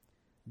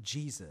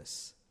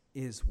 Jesus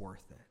is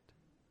worth it.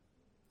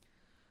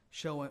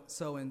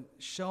 So in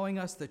showing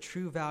us the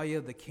true value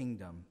of the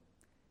kingdom,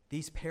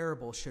 these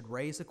parables should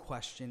raise a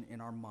question in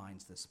our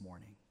minds this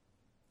morning.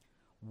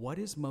 what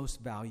is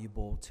most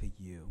valuable to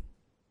you?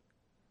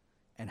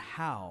 And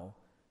how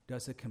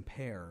does it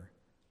compare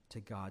to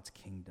God's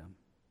kingdom?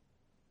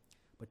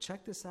 But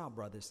check this out,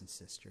 brothers and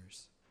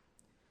sisters.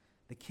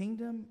 The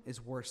kingdom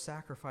is worth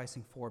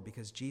sacrificing for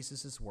because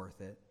Jesus is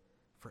worth it,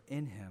 for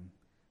in him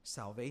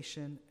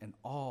salvation and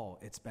all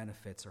its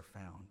benefits are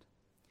found.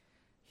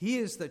 He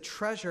is the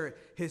treasure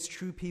his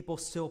true people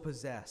still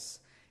possess,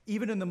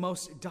 even in the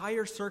most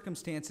dire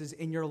circumstances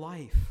in your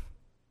life.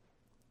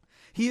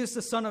 He is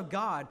the Son of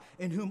God,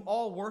 in whom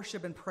all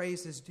worship and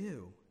praise is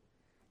due.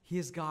 He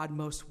is God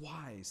most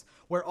wise,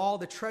 where all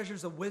the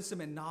treasures of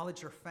wisdom and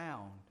knowledge are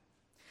found.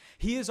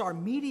 He is our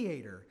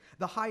mediator,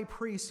 the high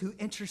priest who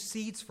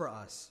intercedes for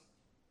us.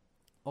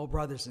 Oh,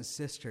 brothers and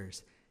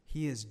sisters,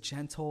 he is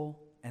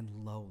gentle and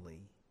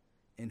lowly,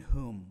 in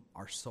whom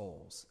our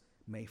souls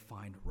may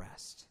find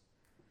rest.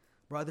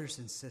 Brothers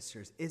and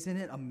sisters, isn't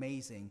it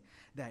amazing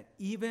that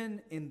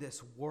even in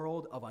this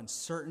world of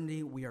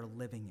uncertainty we are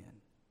living in,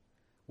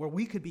 where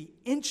we could be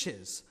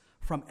inches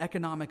from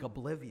economic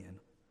oblivion,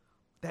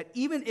 that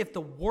even if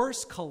the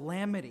worst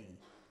calamity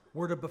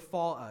were to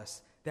befall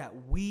us, that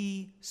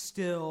we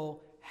still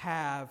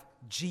have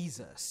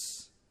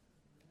Jesus.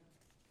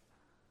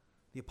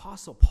 The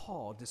Apostle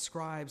Paul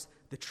describes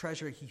the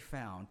treasure he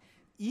found,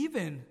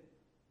 even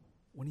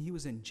when he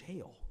was in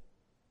jail.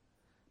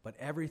 But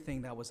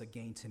everything that was a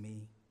gain to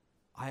me,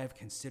 I have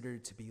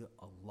considered to be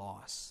a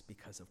loss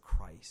because of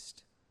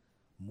Christ.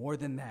 More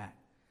than that,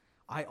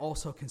 I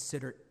also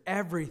consider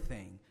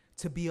everything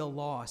to be a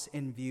loss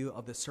in view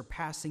of the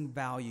surpassing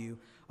value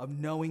of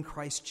knowing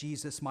Christ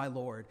Jesus my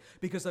Lord.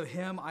 Because of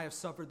him I have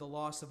suffered the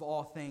loss of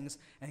all things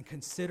and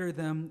consider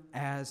them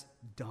as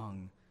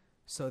dung,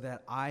 so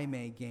that I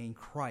may gain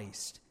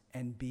Christ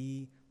and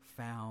be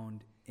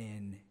found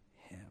in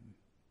him.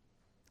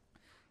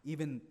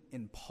 Even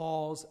in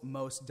Paul's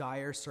most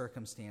dire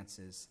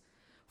circumstances,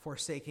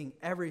 forsaking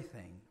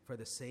everything for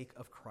the sake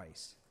of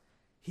Christ,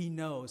 he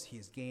knows he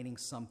is gaining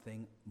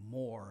something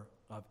more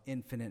of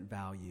infinite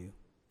value,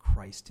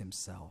 Christ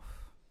himself.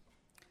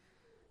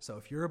 So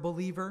if you're a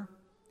believer,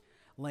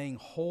 laying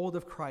hold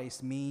of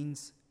Christ may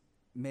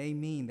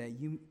mean that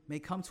you may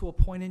come to a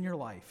point in your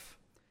life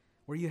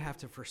where you have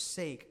to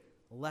forsake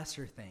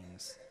lesser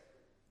things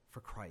for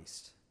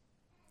Christ.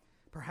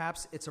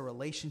 Perhaps it's a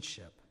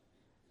relationship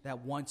that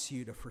wants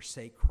you to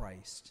forsake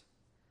Christ.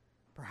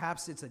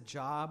 Perhaps it's a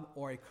job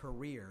or a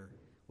career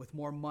with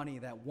more money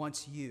that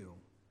wants you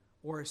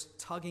or is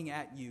tugging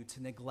at you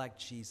to neglect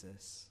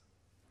Jesus.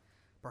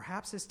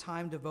 Perhaps it's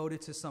time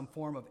devoted to some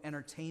form of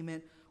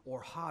entertainment or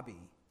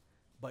hobby,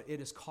 but it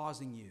is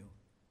causing you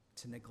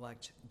to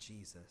neglect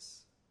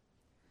Jesus.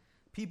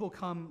 People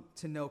come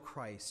to know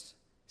Christ,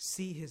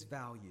 see his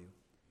value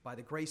by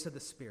the grace of the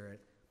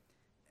Spirit,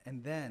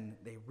 and then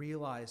they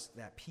realize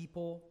that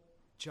people,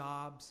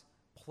 jobs,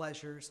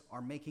 pleasures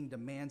are making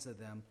demands of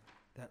them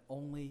that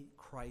only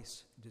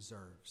Christ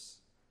deserves.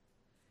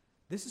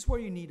 This is where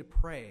you need to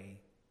pray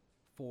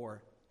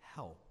for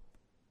help.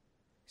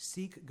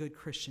 Seek good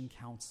Christian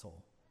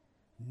counsel.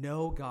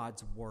 Know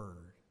God's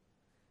word.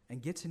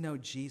 And get to know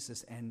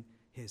Jesus and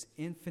his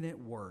infinite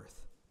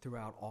worth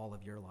throughout all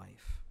of your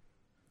life.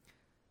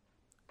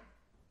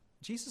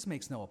 Jesus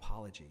makes no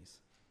apologies.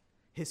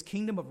 His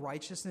kingdom of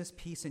righteousness,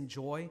 peace, and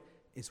joy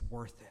is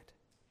worth it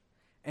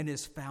and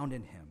is found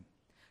in him.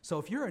 So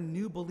if you're a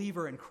new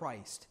believer in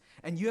Christ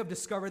and you have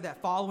discovered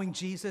that following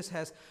Jesus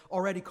has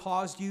already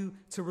caused you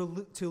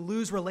to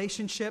lose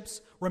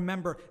relationships,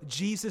 remember,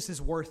 Jesus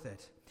is worth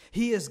it.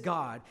 He is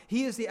God.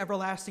 He is the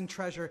everlasting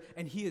treasure,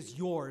 and he is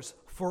yours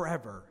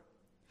forever.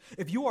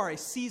 If you are a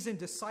seasoned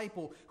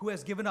disciple who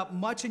has given up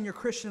much in your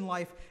Christian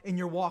life in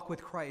your walk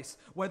with Christ,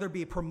 whether it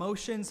be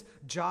promotions,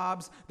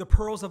 jobs, the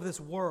pearls of this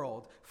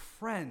world,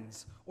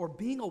 friends, or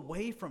being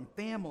away from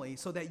family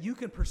so that you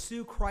can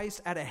pursue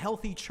Christ at a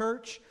healthy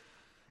church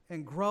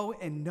and grow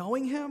in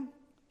knowing him,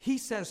 he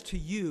says to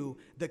you,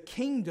 the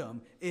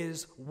kingdom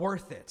is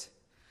worth it.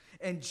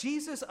 And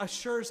Jesus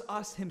assures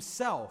us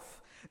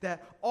himself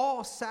that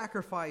all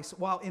sacrifice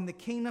while in the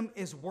kingdom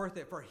is worth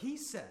it. For he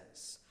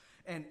says,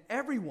 and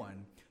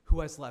everyone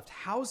who has left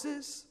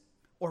houses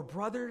or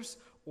brothers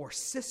or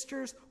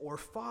sisters or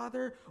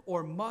father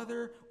or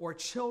mother or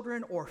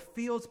children or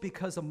fields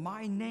because of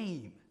my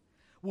name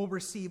will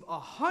receive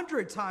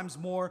 100 times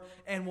more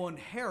and will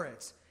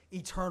inherit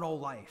eternal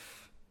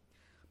life.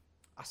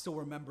 I still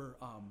remember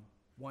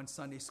one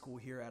Sunday school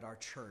here at our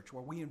church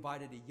where we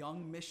invited a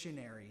young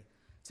missionary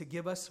to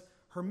give us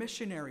her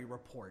missionary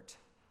report,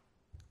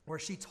 where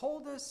she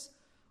told us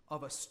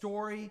of a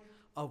story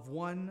of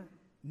one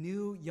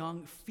new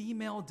young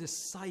female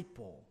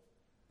disciple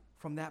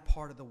from that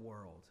part of the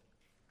world,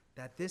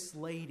 that this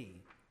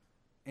lady,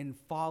 in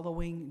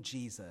following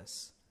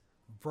Jesus,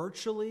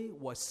 virtually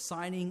was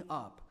signing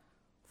up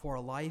for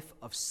a life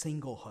of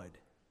singlehood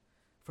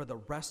for the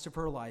rest of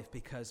her life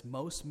because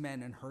most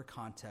men in her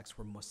context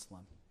were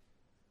Muslim.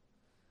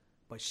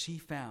 But she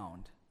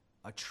found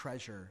a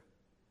treasure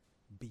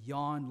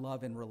beyond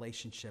love and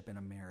relationship in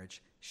a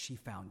marriage. She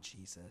found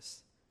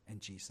Jesus, and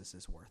Jesus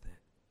is worth it.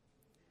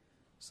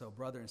 So,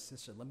 brother and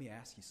sister, let me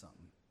ask you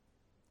something.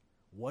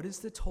 What is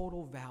the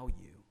total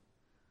value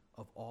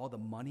of all the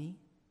money,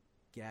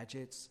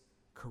 gadgets,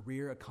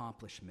 career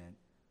accomplishment,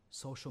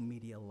 social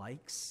media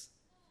likes,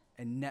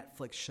 and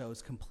Netflix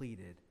shows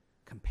completed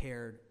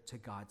compared to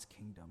God's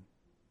kingdom?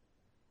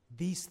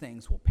 These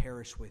things will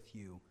perish with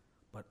you,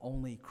 but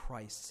only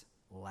Christ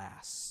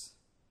lasts.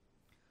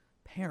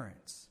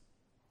 Parents,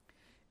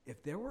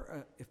 if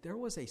there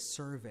was a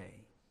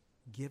survey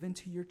given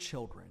to your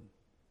children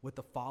with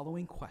the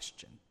following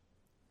question: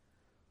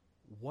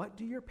 what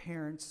do your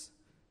parents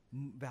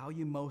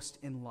value most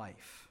in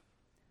life,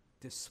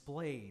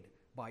 displayed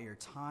by your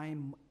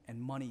time and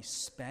money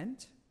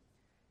spent,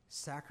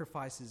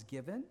 sacrifices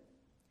given,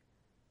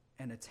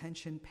 and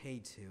attention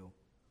paid to,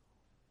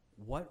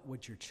 what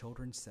would your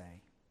children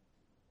say?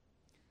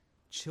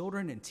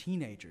 Children and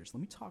teenagers,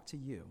 let me talk to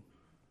you.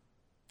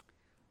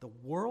 The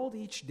world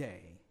each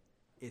day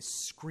is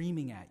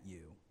screaming at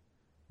you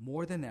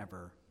more than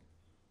ever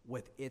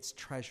with its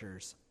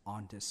treasures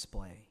on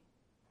display.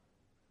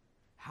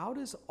 How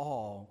does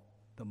all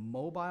the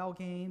mobile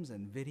games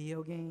and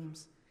video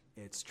games,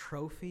 its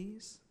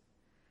trophies,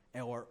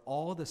 or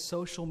all the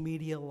social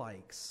media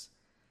likes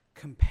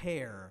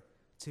compare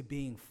to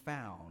being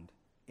found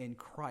in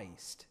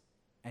Christ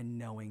and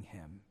knowing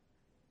him?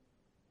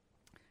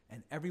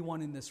 And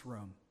everyone in this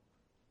room,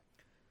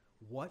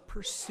 what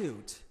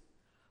pursuit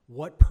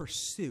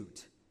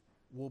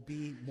will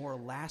be more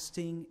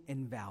lasting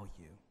in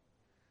value?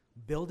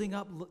 Building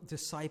up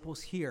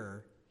disciples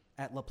here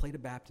at La Plata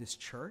Baptist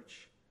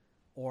Church,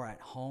 or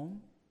at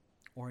home,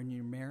 or in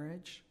your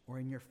marriage, or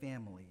in your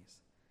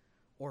families,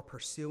 or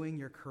pursuing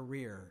your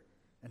career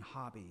and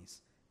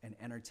hobbies and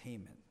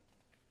entertainment?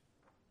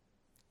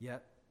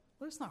 Yet,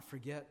 let us not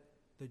forget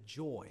the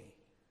joy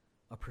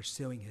of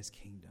pursuing his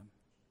kingdom.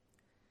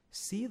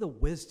 See the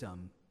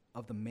wisdom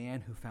of the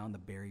man who found the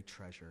buried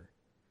treasure.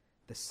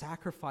 The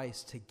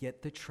sacrifice to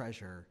get the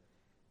treasure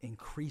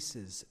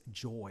increases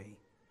joy.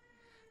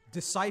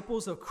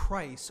 Disciples of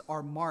Christ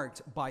are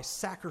marked by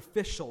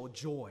sacrificial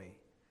joy.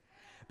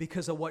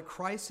 Because of what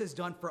Christ has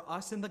done for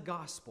us in the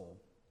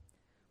gospel,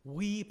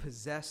 we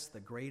possess the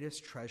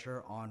greatest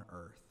treasure on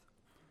earth.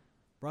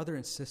 Brother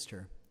and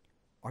sister,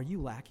 are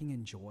you lacking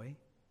in joy?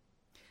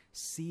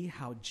 See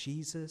how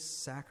Jesus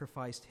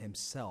sacrificed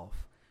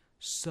himself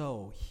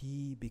so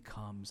he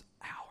becomes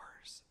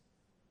ours.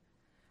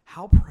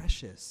 How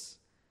precious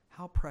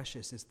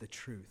is the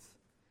truth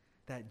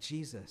that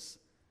Jesus,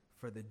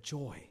 for the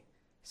joy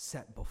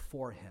set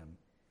before him,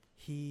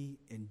 he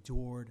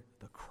endured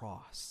the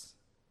cross.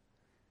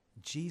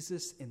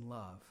 Jesus, in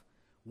love,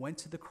 went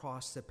to the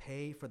cross to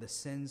pay for the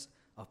sins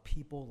of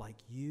people like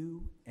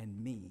you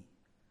and me.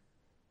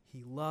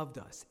 He loved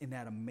us in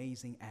that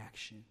amazing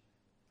action.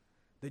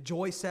 The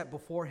joy set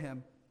before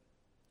him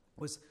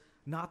was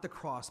not the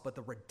cross, but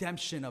the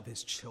redemption of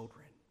his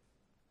children.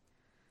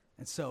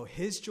 And so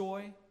his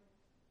joy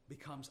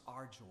becomes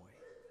our joy.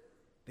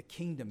 The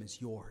kingdom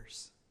is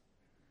yours.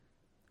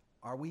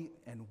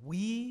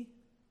 We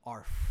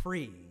are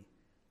free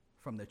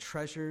from the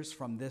treasures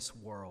from this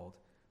world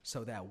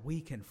so that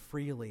we can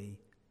freely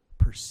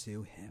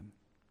pursue him.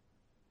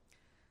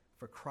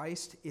 For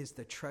Christ is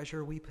the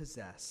treasure we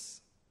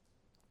possess,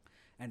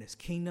 and his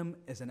kingdom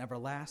is an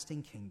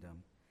everlasting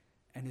kingdom,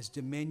 and his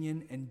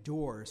dominion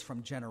endures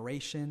from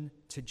generation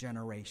to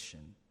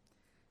generation,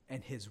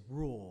 and his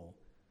rule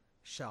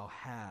shall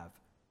have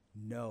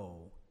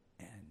no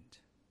end.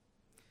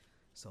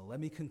 So let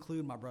me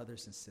conclude, my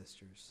brothers and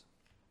sisters.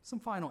 Some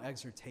final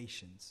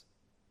exhortations.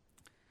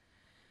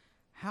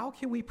 How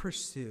can we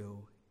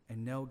pursue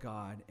and know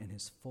God in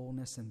his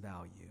fullness and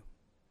value?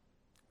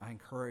 I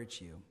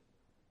encourage you,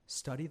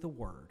 study the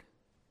word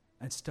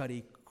and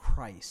study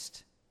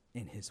Christ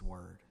in his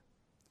word.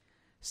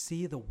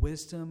 See the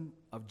wisdom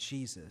of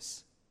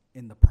Jesus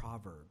in the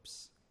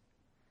Proverbs.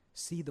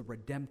 See the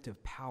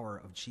redemptive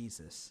power of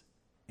Jesus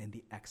in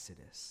the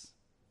Exodus.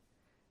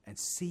 And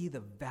see the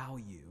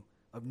value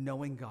of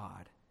knowing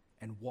God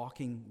and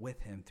walking with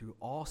him through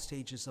all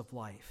stages of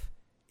life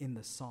in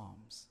the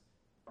Psalms.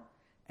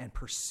 And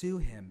pursue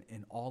him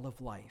in all of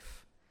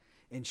life,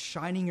 in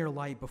shining your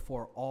light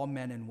before all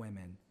men and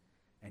women,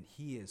 and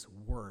he is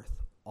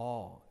worth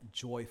all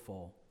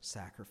joyful,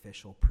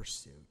 sacrificial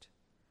pursuit.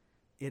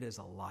 It is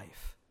a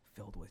life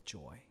filled with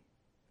joy.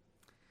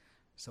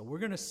 So we're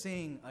going to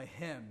sing a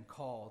hymn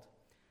called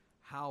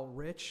How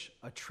Rich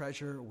a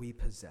Treasure We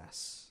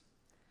Possess.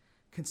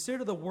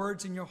 Consider the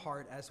words in your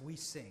heart as we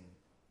sing.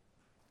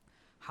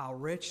 How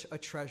rich a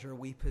treasure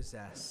we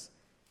possess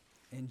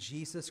in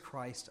Jesus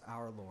Christ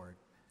our Lord.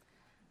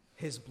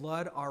 His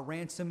blood our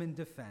ransom and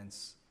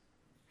defense,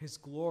 his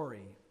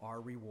glory our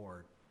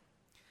reward.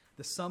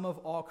 The sum of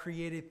all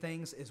created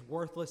things is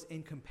worthless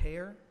in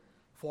compare,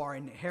 for our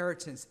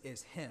inheritance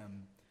is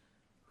him,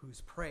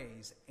 whose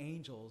praise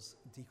angels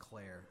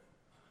declare.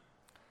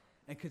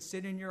 And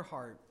consider in your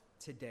heart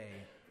today,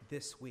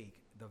 this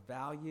week, the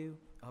value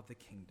of the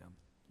kingdom.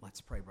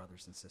 Let's pray,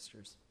 brothers and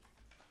sisters.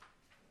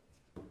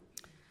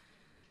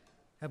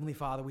 Heavenly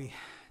Father, we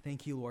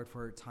thank you, Lord,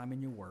 for time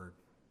in your word.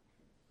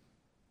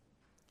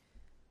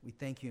 We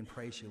thank you and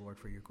praise you, Lord,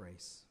 for your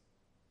grace.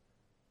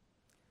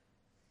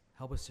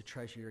 Help us to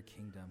treasure your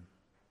kingdom.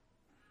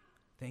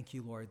 Thank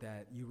you, Lord,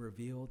 that you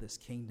reveal this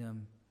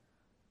kingdom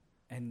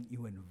and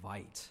you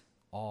invite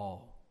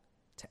all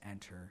to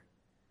enter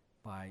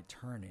by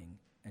turning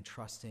and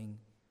trusting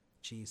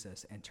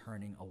Jesus and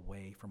turning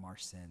away from our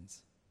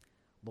sins.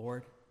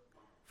 Lord,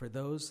 for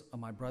those of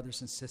my brothers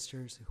and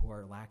sisters who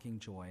are lacking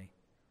joy,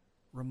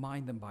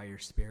 remind them by your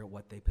Spirit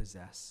what they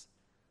possess.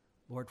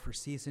 Lord, for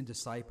seasoned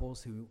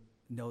disciples who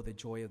know the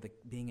joy of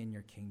being in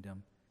your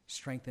kingdom,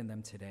 strengthen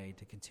them today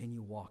to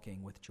continue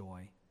walking with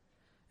joy.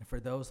 And for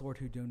those, Lord,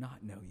 who do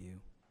not know you,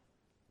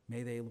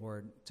 may they,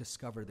 Lord,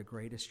 discover the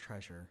greatest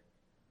treasure.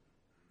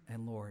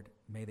 And Lord,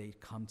 may they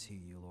come to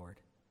you, Lord,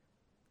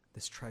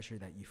 this treasure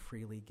that you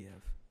freely give.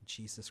 In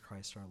Jesus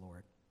Christ our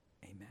Lord.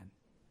 Amen.